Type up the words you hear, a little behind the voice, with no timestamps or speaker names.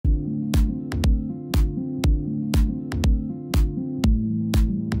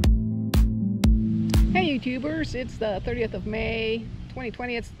Hey YouTubers, it's the 30th of May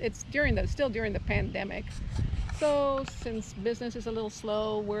 2020. It's still during the pandemic. So since business is a little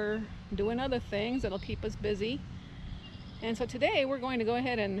slow, we're doing other things that'll keep us busy. And so today we're going to go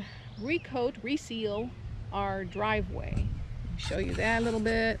ahead and reseal our driveway. Show you that a little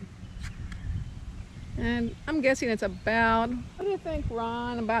bit. And I'm guessing it's about, what do you think,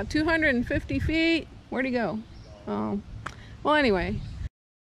 Ron? About 250 feet? Where'd he go? Oh, well, anyway.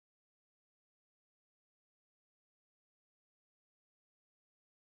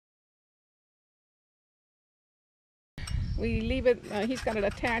 We leave it, he's got it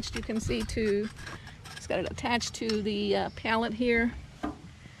attached, you can see he's got it attached to the pallet here.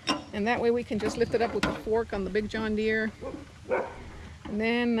 And that way we can just lift it up with a fork on the big John Deere. And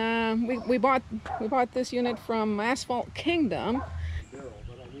then we bought this unit from Asphalt Kingdom.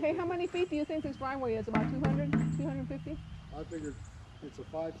 Hey, how many feet do you think this driveway is? About 200, 250? I figured it's a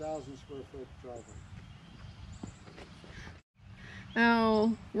 5,000 square foot driveway.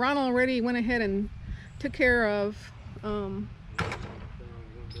 Now, Ron already went ahead and took care of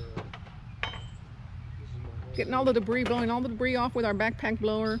getting all the debris, blowing all the debris off with our backpack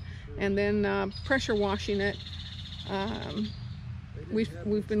blower, and then pressure washing it.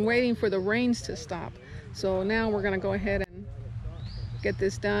 We've been waiting for the rains to stop, so now we're going to go ahead and get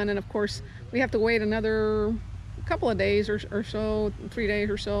this done. And of course we have to wait another couple of days or so, 3 days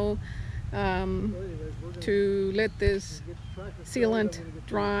or so, to let this sealant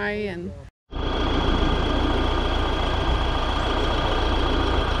dry. And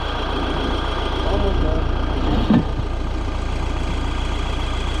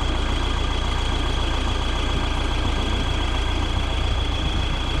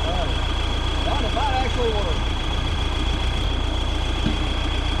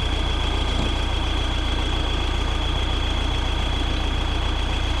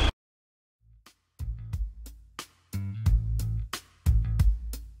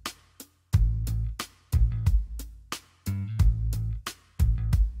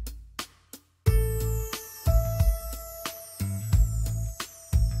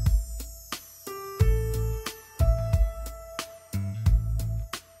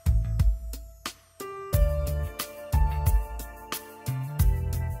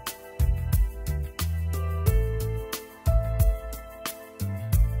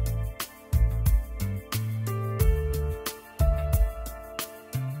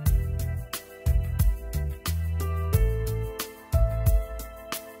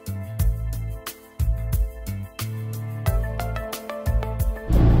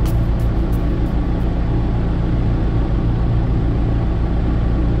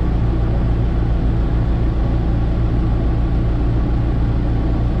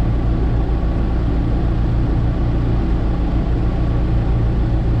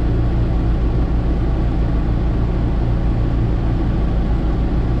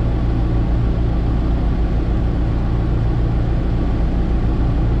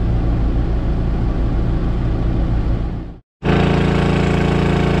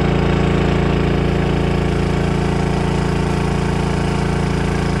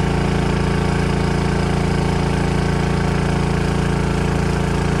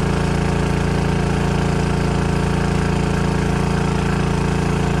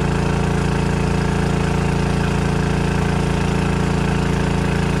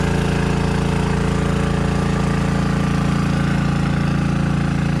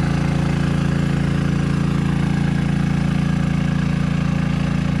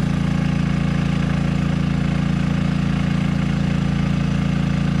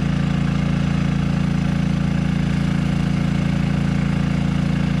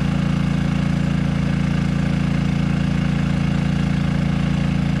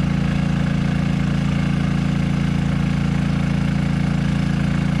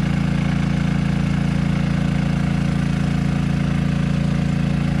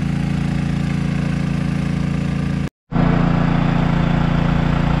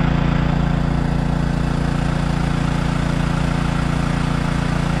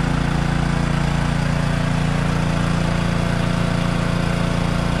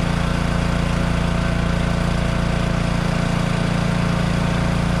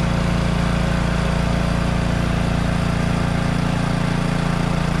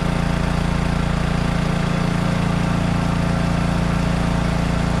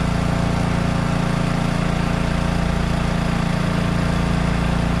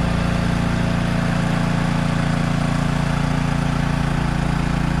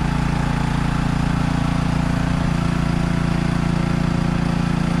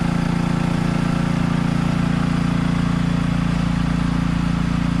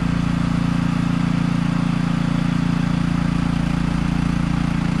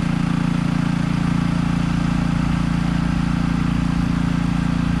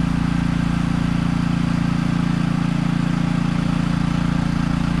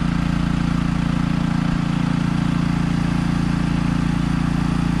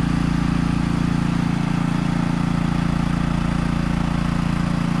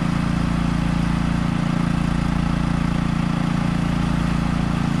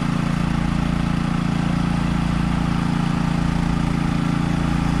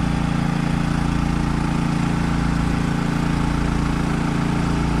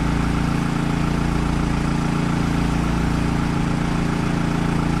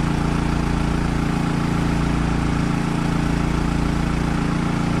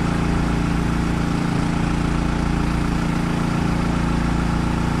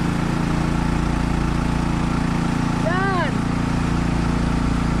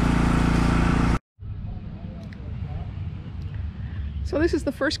So this is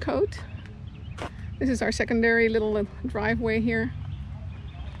the first coat. This is our secondary little driveway here.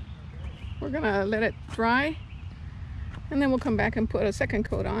 We're gonna let it dry and then we'll come back and put a second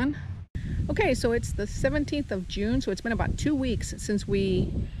coat on. Okay, so it's the 17th of June, so it's been about 2 weeks since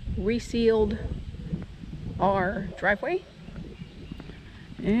we resealed our driveway.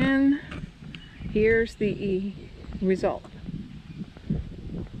 And here's the result.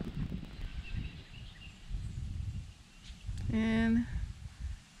 And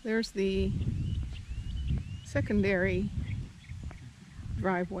there's the secondary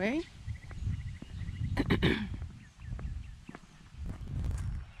driveway.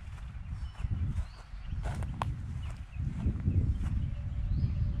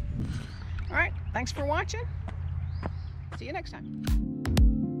 All right, thanks for watching. See you next time.